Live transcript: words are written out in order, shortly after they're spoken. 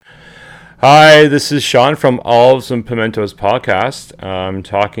Hi, this is Sean from Olives and Pimentos podcast. I'm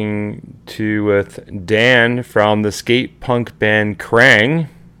talking with Dan from the skate punk band Krang.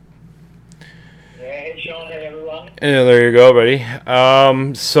 Hey Sean, hey everyone. Yeah, there you go,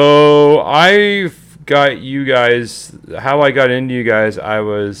 buddy. So I've got you guys. How I got into you guys, I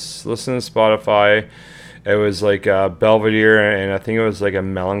was listening to Spotify. It was like Belvedere, and I think it was like a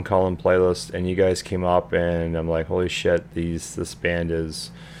Melancholy playlist, and you guys came up, and I'm like, holy shit, this band is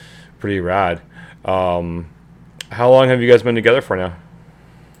pretty rad. Um, how long have you guys been together for now?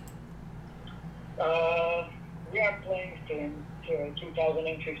 Uh, we are playing since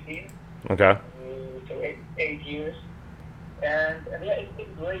 2015, Okay. so 8 years, and yeah, it's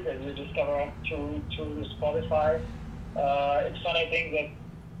been great that you discover us through Spotify. It's fun, I think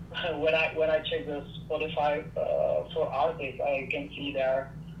that when I check the Spotify for artists, I can see there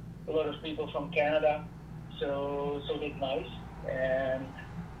are a lot of people from Canada, so that's nice, and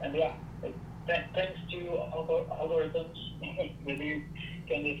yeah, thanks to algorithms, that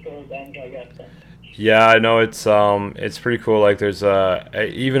can discover bands like that. Yeah, I know it's pretty cool. Like there's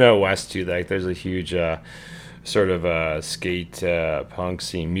even out west too. Like there's a huge sort of skate punk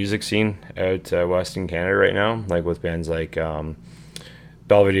scene, music scene out west in Canada right now. Like with bands like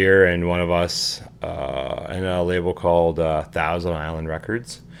Belvedere and One of Us, and a label called Thousand Island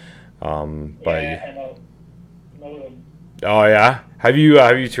Records. But Yeah, I know them. oh yeah, have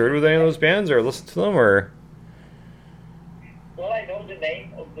you toured with any of those bands or listened to them or? Well, I know the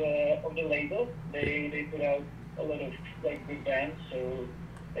name of the label. They put out a lot of like big bands, so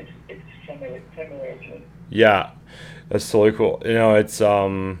it's familiar to me. Yeah, that's totally cool. Yeah, it's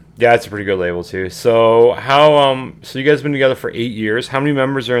a pretty good label too. So so you guys been together for 8 years. How many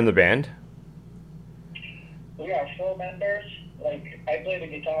members are in the band? We are four members. Like I play the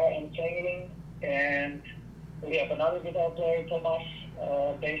guitar and singing, and we have another guitar player, Thomas,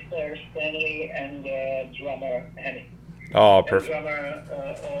 bass player Stanley, and drummer Henny. Oh, And perfect. drummer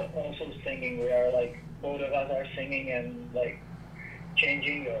also singing. We are like both of us are singing and like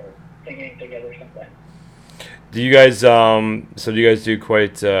changing or singing together sometimes. Do you guys so do you guys do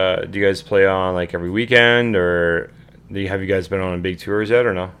you guys play on like every weekend or have you guys been on big tours yet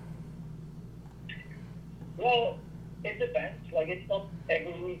or no? Well, it depends. Like it's not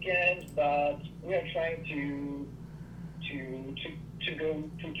every weekend, but we are trying to go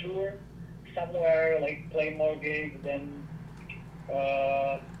to tour somewhere, like play more gigs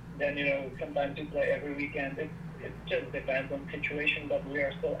uh, than sometimes to play every weekend. It just depends on situation, but we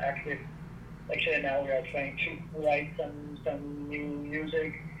are still active. Actually, now we are trying to write some new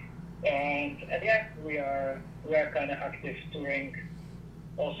music, and yeah, we are kind of active touring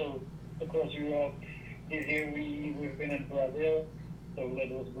also across Europe. This year we've been in Brazil, so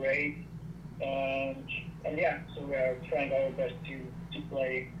that was great. And and yeah, so we are trying our best to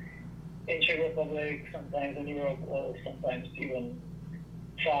play in Czech Republic, sometimes in Europe, or sometimes even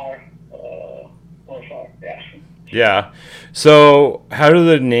far, more far. Yeah, Yeah. So how did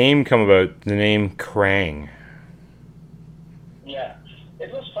the name come about? The name Krang. yeah.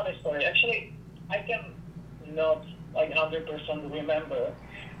 It was funny story. Actually, I can not like 100% remember,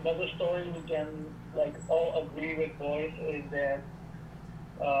 but the story we can like all agree with boys is that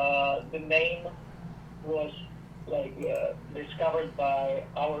the name was like discovered by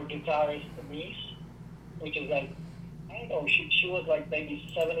our guitarist niece, which is like I don't know, she was like maybe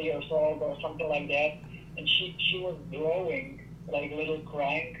 7 years old or something like that, and she was drawing like little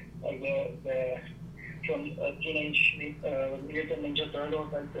Krang, like the from Teenage Mutant Ninja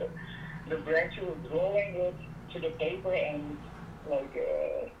Turtles, like the branch she was drawing it to the paper and like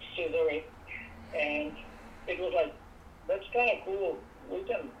scissor it, and it was like that's kind of cool. We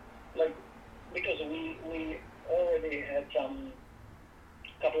can like because we already had some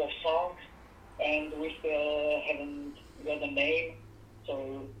couple of songs, and we still haven't got a name.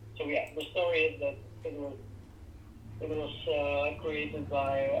 So so yeah, the story is that it was created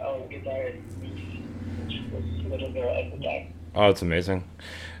by our guitarist niece, which was a little girl at the time. Oh, it's amazing.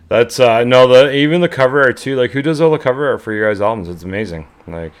 That's no the even the cover art too. Like who does all the cover art for your guys' albums? It's amazing.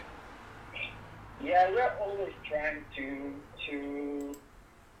 Like Yeah, we're always trying to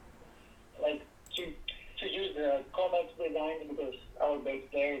like to use the comics design because our bass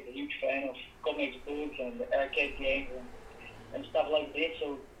player is a huge fan of comics books and arcade games and stuff like this.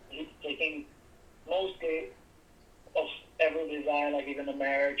 So he's taking mostly of every design, like even a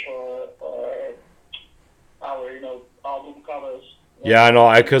marriage or our album covers. yeah, I know.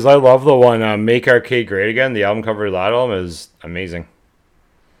 I Because I love the one "Make Arcade Great Again." The album cover of that album is amazing.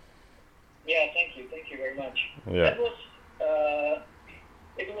 Yeah, thank you very much. Yeah. That was uh,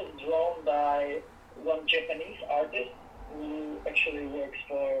 it was drawn by one Japanese artist who actually works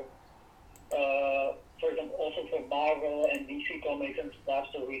for Marvel and DC comics and stuff.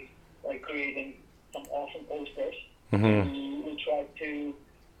 So he's like creating some awesome posters. Mm-hmm. We tried to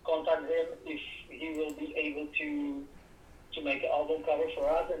contact him if he will be able to make an album cover for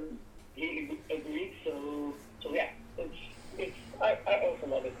us, and he agreed. So yeah, it's I also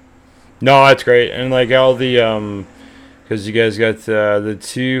love it. No, that's great, and like all the because you guys got the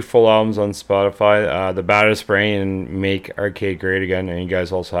two full albums on Spotify, The Baddest Brain and Make Arcade Great Again, and you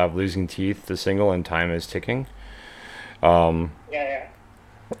guys also have Losing Teeth, the single, and Time Is Ticking. Yeah.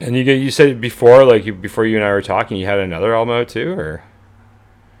 And you said before, like before you and I were talking, you had another album out too, or?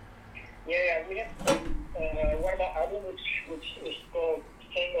 Yeah, we have one more album which is called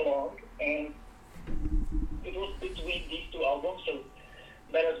Sing Along, and it was between these two albums. So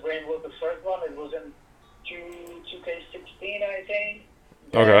Better Brain was the first one. It was in 2K16, I think.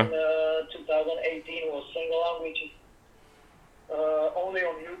 Okay. Then 2018 was Sing Along, which is only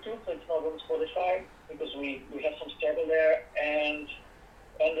on YouTube, so it's not on Spotify because we have some struggle there. And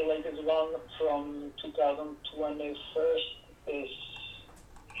the latest one from 2021 is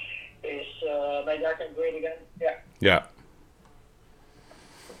Make Dark and Great Again. Yeah. Yeah.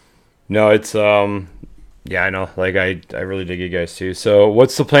 No, it's yeah, I know. Like I really dig you guys too. So,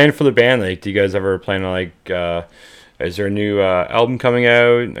 what's the plan for the band? Like, do you guys ever plan on like is there a new album coming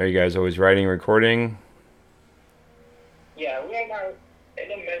out? Are you guys always writing, recording? Yeah, we are now in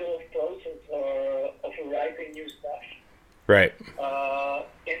the middle of process of writing new stuff. Right.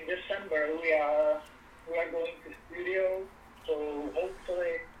 In December we are going to studio, so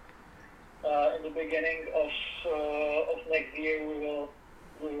hopefully in the beginning of next year we will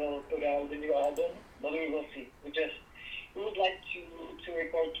put out the new album, but we will see. We would like to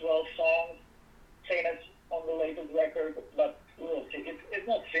record 12 songs, same as on the latest record, but we will see. It's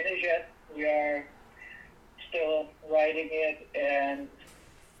not finished yet. We are still writing it, and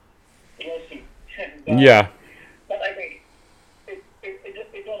we'll see. Yeah. But I think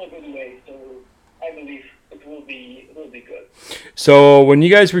it's on a good way, so I believe it will be good. So when you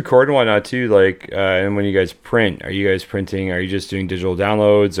guys record and whatnot too, like, and when you guys print, are you guys printing? Are you just doing digital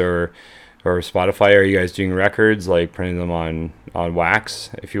downloads or Spotify? Are you guys doing records, like printing them on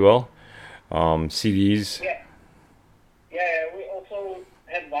wax, if you will, CDs? Yeah. We also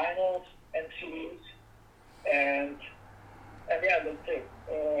have vinyls and CDs, and yeah, that's it.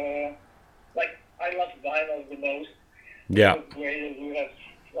 Like I love vinyls the most. Yeah. It's great that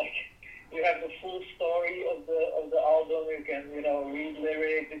you have the full story of the album. You can read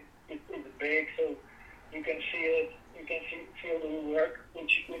lyrics. It's big, so you can see it. You can feel the work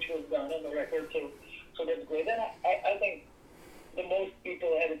which was done on the record. So that's great. And I think the most people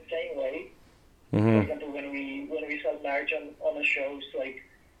have it same way. Mm-hmm. For example, when we sell merch on the shows, like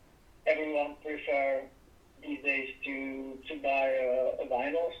everyone prefer these days to buy a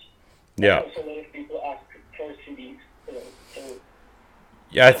vinyls. Yeah. And also a lot of people ask for CDs. So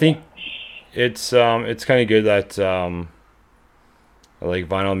yeah, I think it's kind of good that like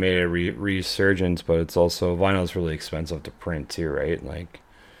vinyl made a resurgence, but it's also vinyl's really expensive to print too, right? Like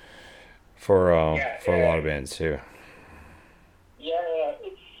for a lot of bands too. Yeah,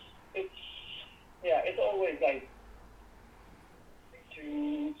 it's always like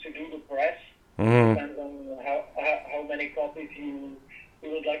to do the press. Mm-hmm. Depends on how many copies you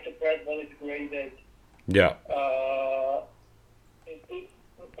would like to press, but it's great that Yeah.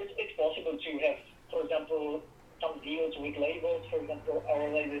 It's possible to have, for example, some deals with labels. For example, our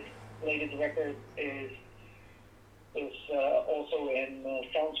latest record is also in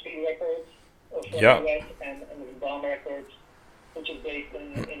Soundspeed Records from Yeah. the US and Bomb Records, which is based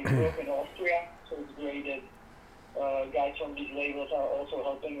in Europe, in Austria. So it's great that guys from these labels are also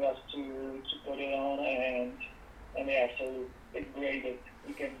helping us to put it on, and yeah, so it's great that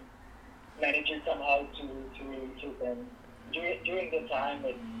we can manage it somehow to release it. And during the time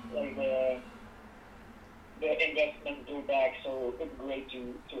that like the investments go back, so it's great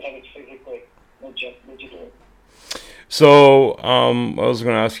to have it physically, not just digitally. So, I was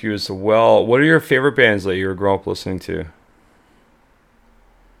going to ask you as well, what are your favorite bands that you grew up listening to?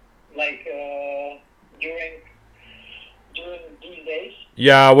 Like during these days.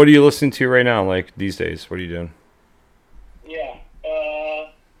 Yeah, what are you listening to right now? Like these days, what are you doing? Yeah,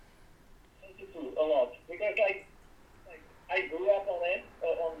 a lot because like I grew up on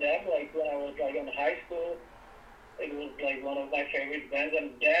them. Like when I was like in high school, it was like one of my favorite bands.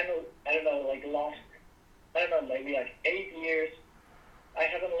 And then I don't know, like maybe like 8 years, I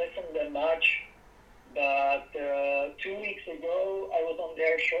haven't listened that much. But 2 weeks ago, I was on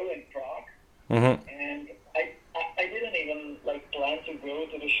their show in Prague, Mm-hmm. and I didn't even like plan to go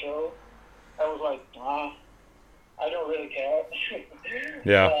to the show. I was like, I don't really care.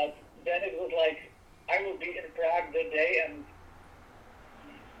 Yeah. But then it was like, I will be in Prague that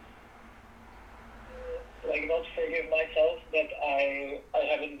like not forgive myself that I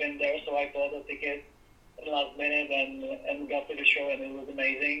haven't been there. So I bought a ticket at the last minute and got to the show, and it was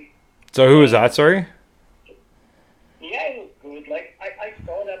amazing. So who was that? Sorry. Yeah, it was good. Like I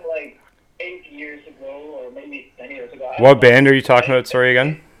saw them like 8 years ago, or maybe 10 years ago. I What don't know. band are you talking about? Sorry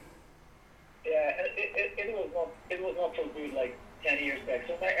again. Yeah, it was not so good like 10 years back.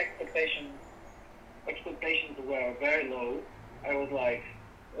 So my expectations were very low. I was like,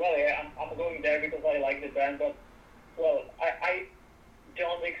 well, yeah, I'm going there because I like the band, but well, I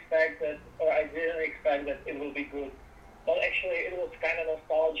don't expect that, or I didn't expect that it will be good. But actually, it was kind of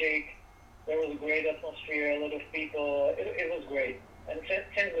nostalgic. There was a great atmosphere, a lot of people. It was great. And since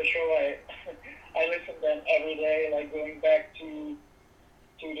the show, I listen to them every day, like going back to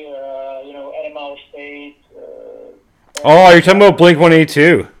the Animal State. Oh, you're talking about Blink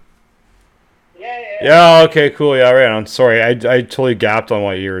 182. Yeah. Yeah. Okay. Cool. Yeah. Right on. Sorry, I totally gapped on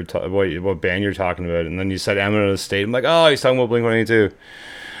what you were what band you're talking about, and then you said Eminent State. I'm like, oh, he's talking about Blink 182.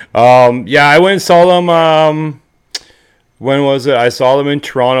 Yeah, I went and saw them. When was it? I saw them in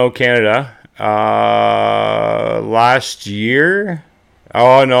Toronto, Canada. Last year.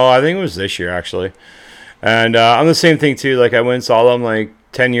 Oh no, I think it was this year actually. And I'm the same thing too. Like I went and saw them like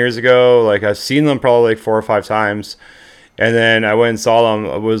 10 years ago. Like I've seen them probably like 4 or 5 times. And then I went and saw them.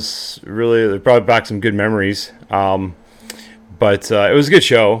 It was really, it brought back some good memories. But it was a good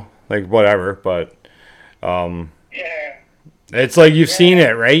show. Like whatever. But Yeah. it's like you've seen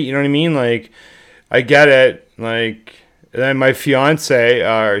it, right? You know what I mean? Like I get it. Like and then my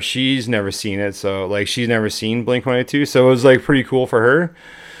fiance, she's never seen it, so like she's never seen Blink 182, so it was like pretty cool for her.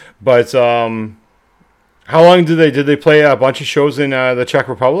 But how long did they play a bunch of shows in the Czech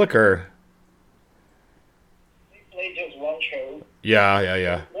Republic or? They played just one show. Yeah.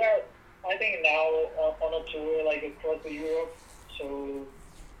 They're, I think now on a tour like across Europe. So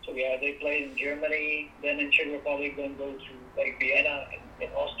yeah, they played in Germany, then in Czech Republic, then go to like Vienna in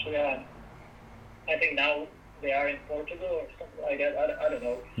Austria, and I think now they are in Portugal or something like that. I don't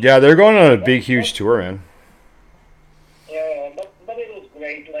know. Yeah, they're going on a big, huge tour, man. Yeah, but it was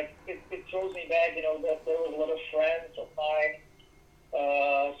great. Like it throws me back. You know, that there was a lot of friends of mine.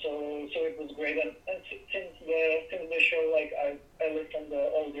 So it was great. And since the show, like I listen to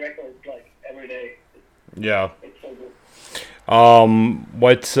old records like every day. Yeah. It's so good.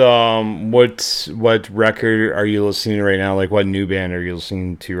 What record are you listening to right now? Like, what new band are you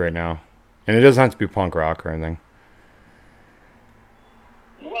listening to right now? And it doesn't have to be punk rock or anything.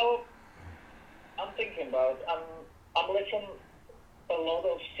 Well, I'm thinking about. I'm listening a lot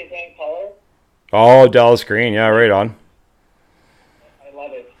of City and Color. Oh, Dallas Green. Yeah, right on. I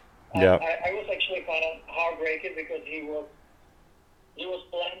love it. Yeah. I was actually kind of heartbroken because he was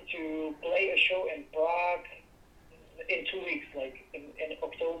planning to play a show in Prague in 2 weeks, like in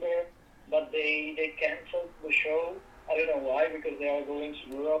October, but they canceled the show. I don't know why, because they are going to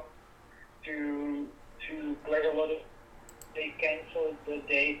Europe to play a lot of. They canceled the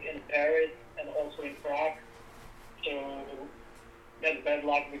date in Paris and also in Prague. So that's bad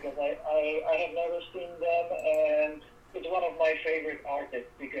luck because I have never seen them, and it's one of my favorite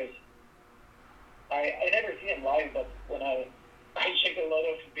artists because I never see him live, but when I check a lot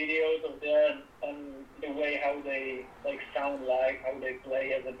of videos of them and the way how they like sound live, how they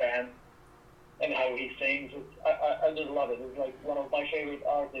play as a band, and how he sings, I just love it. It's like one of my favorite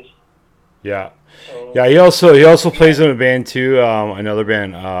artists. Yeah. So, Yeah, he also plays in a band too, another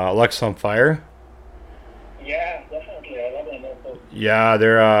band, Alexa on Fire. yeah, definitely. I love them also. Yeah,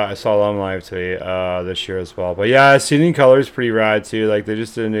 I saw them live today, this year as well. But yeah, City and Color is pretty rad too. Like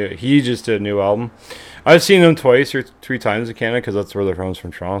he just did a new album. I've seen them twice or 3 times in Canada because that's where they're from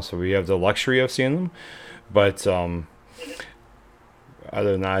Toronto. So we have the luxury of seeing them. But other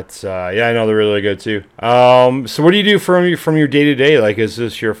than that, yeah, I know they're really good too. So what do you do from your day to day? Like, is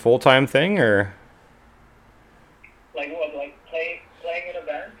this your full time thing or? Like what? Like playing in a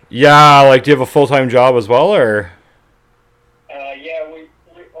band? Yeah, like do you have a full time job as well or? Yeah, we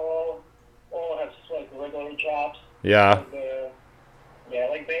all have like regular jobs. Yeah. Like,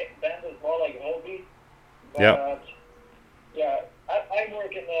 like band is more like a hobby. But Yep. yeah, I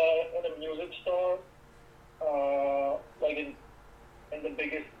work in a music store, like in the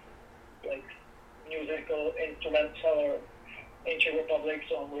biggest like musical instrument seller in Czech Republic.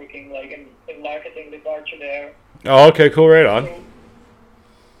 So I'm working like in marketing department there. Oh, okay, cool. Right on.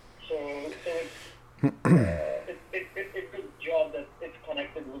 So it's a good job that it's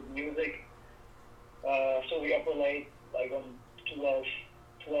connected with music. So we operate like on 12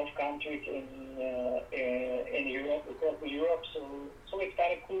 countries in Europe, across Europe. So it's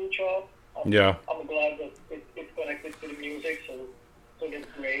kind of cool job. Yeah. I'm glad that it's connected to the music. So that's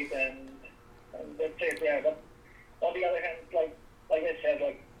great. And and that's it. Yeah, but on the other hand, like I said,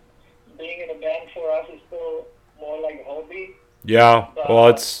 like being in a band for us is still more like a hobby, Yeah. Well,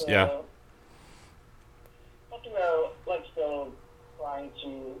 but it's yeah. but we're like still trying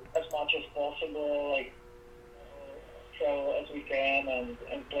to as much as possible like travel as we can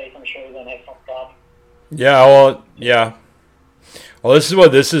and play some shows and have some fun. Yeah. Well, yeah. Well, this is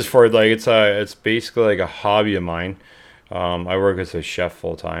what this is for. Like, it's basically like a hobby of mine. I work as a chef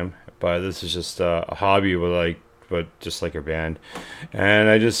full time, but this is just a hobby with but just like a band, and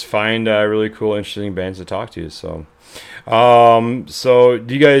I just find really cool, interesting bands to talk to. So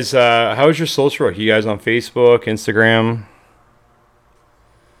do you guys? How's your social work? You guys on Facebook, Instagram?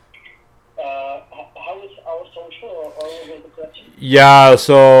 How is our social or was it the question? Yeah.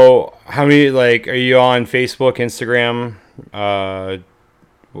 So how many like are you on Facebook, Instagram? Uh,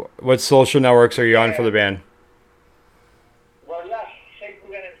 what social networks are you on for Yeah, the band? well, yeah,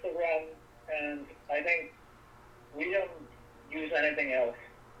 Facebook and Instagram, and I think we don't use anything else.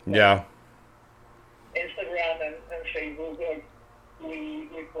 Like Yeah. Instagram and Facebook, like, we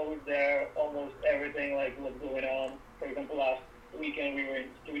post there almost everything, like what's going on. For example, last weekend we were in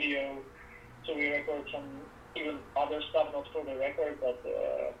studio, so we record some even other stuff, not for the record, but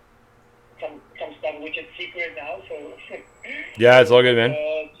some stuff which is secret now. So Yeah, we it's all good, cannot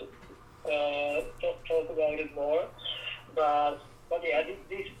man. talk about it more. But yeah,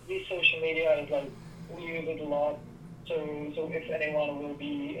 this social media is like we use it a lot. So if anyone will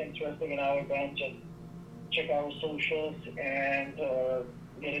be interested in our band, just check our socials and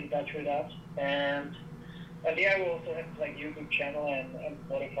get in touch with us. And yeah, we also have like YouTube channel and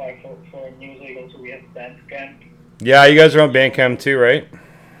Spotify for music. Also, we have Bandcamp. Yeah, you guys are on Bandcamp So too, right?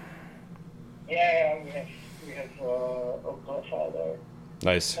 yeah, we have a profile there.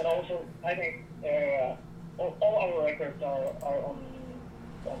 Nice. And also, I think all our records are on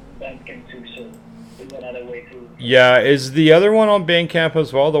Bandcamp too. So it's another way to. Yeah, is the other one on Bandcamp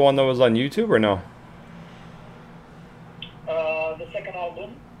as well? The one that was on YouTube or no? The second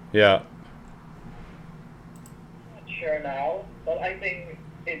album, Yeah. not sure now, but I think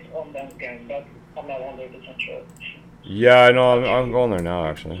it's on Bandcamp, but I'm not 100% sure. Yeah, I know. But I'm going there now,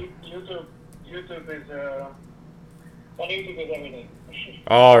 actually. YouTube is on YouTube is everything.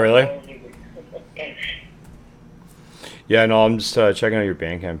 Oh, really? All music. Yeah, no, I'm just checking out your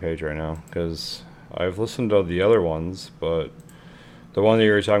Bandcamp page right now because I've listened to the other ones, but the one that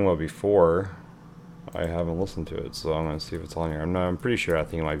you were talking about before, I haven't listened to it, so I'm gonna see if it's on here. I'm pretty sure. I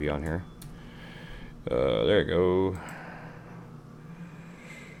think it might be on here. There you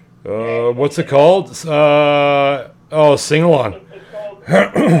Yeah, go. What's it called? Oh, sing along. it's called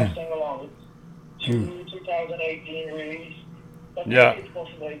Sing Along. It's 2018 release, but maybe Yeah. it's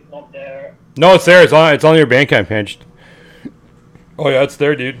possible it's not there. No, it's there. It's on your Bandcamp page. Oh yeah, it's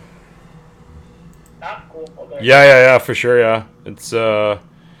there, dude. Ah, cool. Okay. Yeah, for sure. Yeah, it's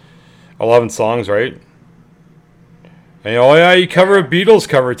 11 songs, right? And oh yeah, you cover a Yeah, Beatles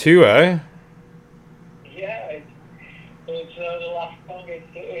cover too, eh? yeah. It's the last song.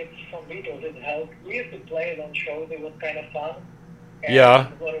 It's from Beatles. It helped. We used to play it on shows. It was kind of fun. Yeah,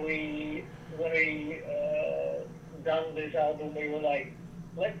 And when we done this album, we were like,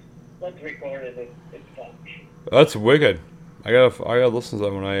 let's record it. It's fun. that's wicked. I gotta listen to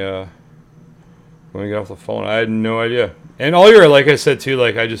that when we get off the phone. I had no idea. And all your like I said too,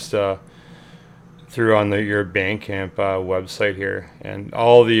 like I just threw on your Bandcamp website here, and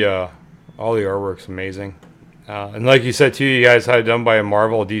all the artwork's amazing. And like you said too, you guys had it done by a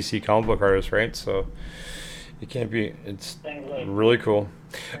Marvel DC comic book artist, right? So it can't be. It's Things like really cool.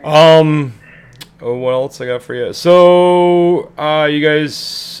 Um, oh, what else I got for you? So, you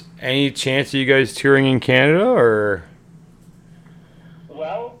guys, any chance of you guys touring in Canada or?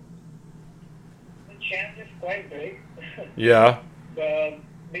 well, the chance is quite big. Yeah,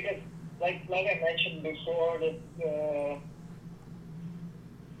 Because like I mentioned before that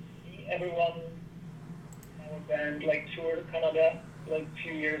everyone in our band like toured Canada like a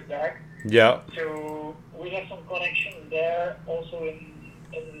few years back. yeah, So we have some connections there, also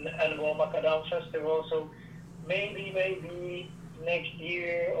in Annual Macadam Festival. So maybe next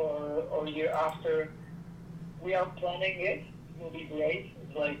year or year after, we are planning it. It will be great.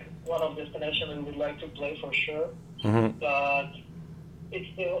 It's like one of the destinations we would like to play for sure. mm-hmm. But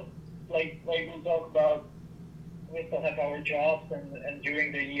it's still like we talk about. We still have our jobs, and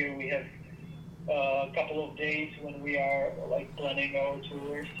during the year we have a couple of days when we are like planning our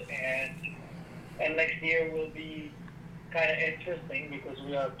tours, and next year will be kind of interesting because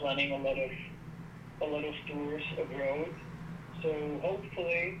we are planning a lot of tours abroad. So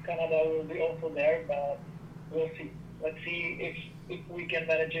hopefully Canada will be also there, but we'll see. Let's see if we can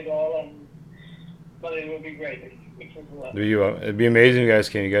manage it all but it would be great if we do that. It'd be amazing if you guys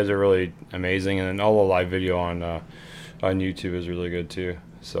came. You guys are really amazing, and then all the live video on YouTube is really good too.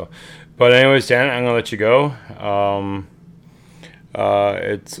 So, but anyways, Dan, I'm gonna let you go.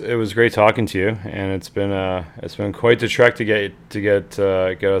 It was great talking to you, and it's been quite the trek to get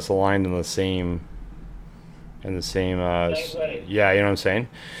us aligned in the same yeah, you know what I'm saying.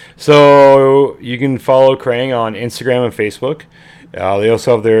 So you can follow Krang on Instagram and Facebook. They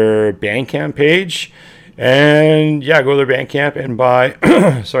also have their Bandcamp page, and yeah, go to their Bandcamp and buy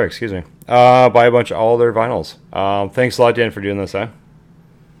sorry, excuse me, buy a bunch of all their vinyls. Thanks a lot, Dan, for doing this. Thanks,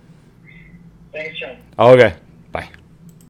 John. Okay.